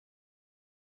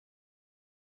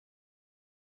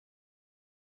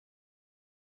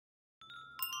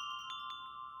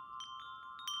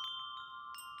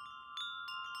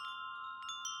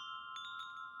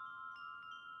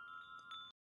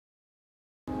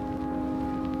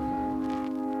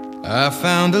I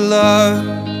found a love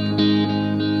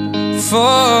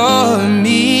for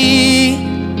me.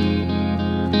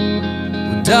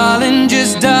 Well, darling,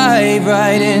 just dive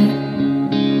right in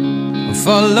and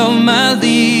follow my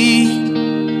lead.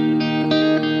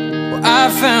 Well, I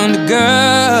found a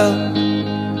girl,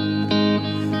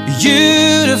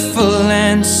 beautiful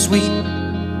and sweet.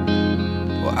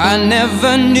 Well, I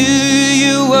never knew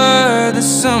you were the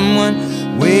someone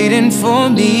waiting for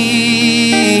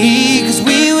me. 'Cause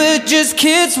we were just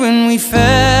kids when we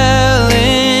fell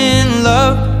in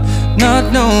love,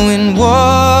 not knowing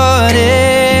what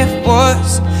it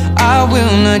was. I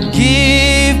will not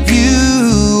give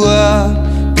you up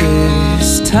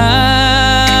this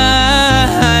time.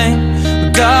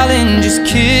 But darling, just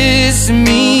kiss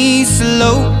me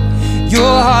slow.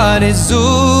 Your heart is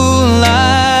all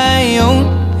I own,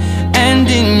 and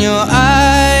in your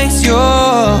eyes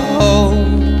you're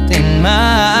holding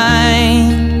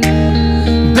mine.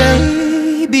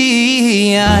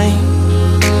 Baby, I'm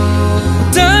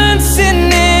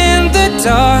dancing in the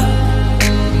dark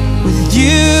with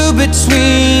you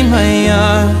between my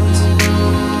arms,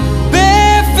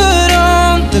 barefoot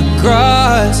on the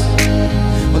grass.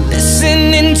 We're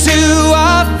listening to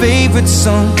our favorite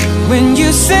song. When you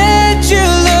said you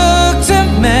looked a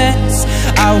mess,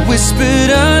 I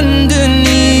whispered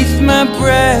underneath my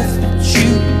breath, but you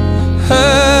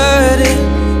heard it.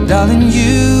 Darling,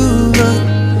 you look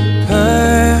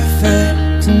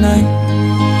perfect tonight.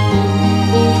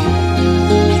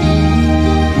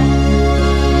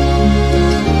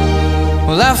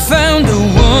 Well, I found a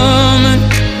woman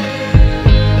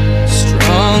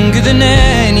stronger than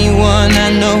anyone I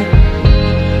know.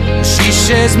 She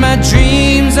shares my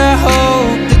dreams. I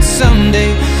hope that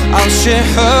someday I'll share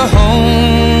her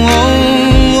home.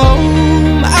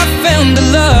 I found a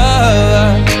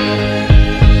love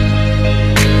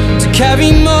to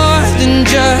carry more than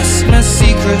just my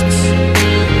secrets,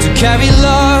 to carry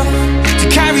love, to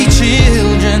carry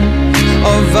children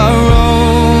of our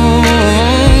own.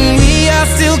 We are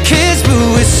still kids, but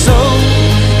we're so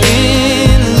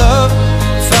in love,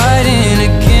 fighting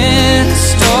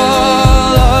against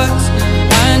all odds.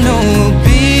 I know we'll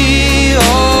be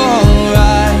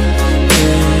alright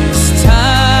this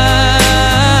time.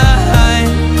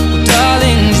 Well,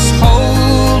 darling, just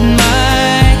hold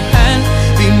my hand,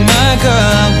 be my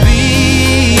girl, I'll be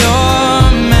your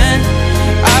man.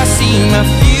 I see my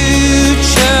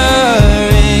future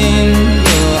in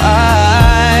your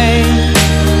eyes.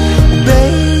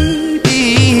 Baby,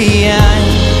 I'm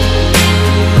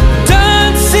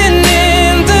dancing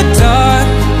in the dark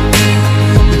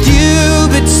with you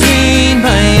between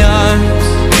my arms,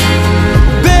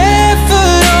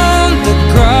 barefoot on the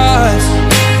grass,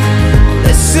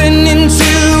 listening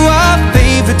to our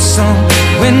favorite song.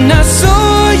 When I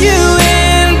saw you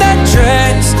in that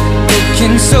dress,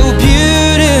 looking so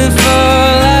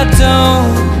beautiful, I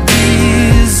don't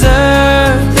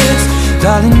deserve this.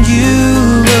 Darling, you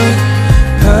look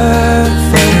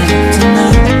perfect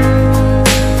tonight.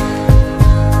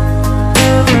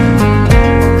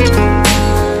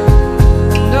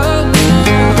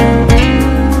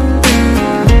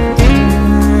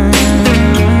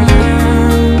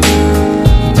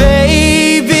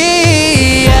 Baby,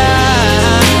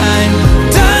 I'm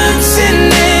dancing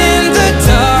in the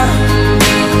dark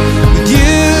with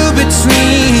you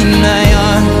between my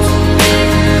arms,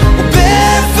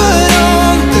 barefoot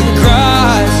on the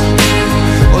grass,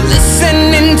 or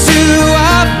listening to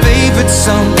our favorite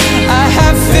song. I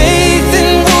have faith in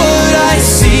what I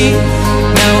see.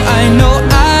 Now I know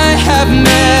I have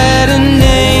met an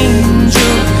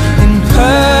angel in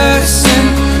person,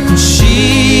 and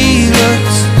she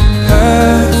looks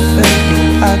perfect.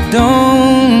 I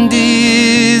don't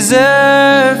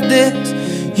deserve this.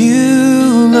 You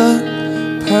look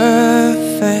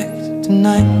perfect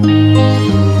tonight.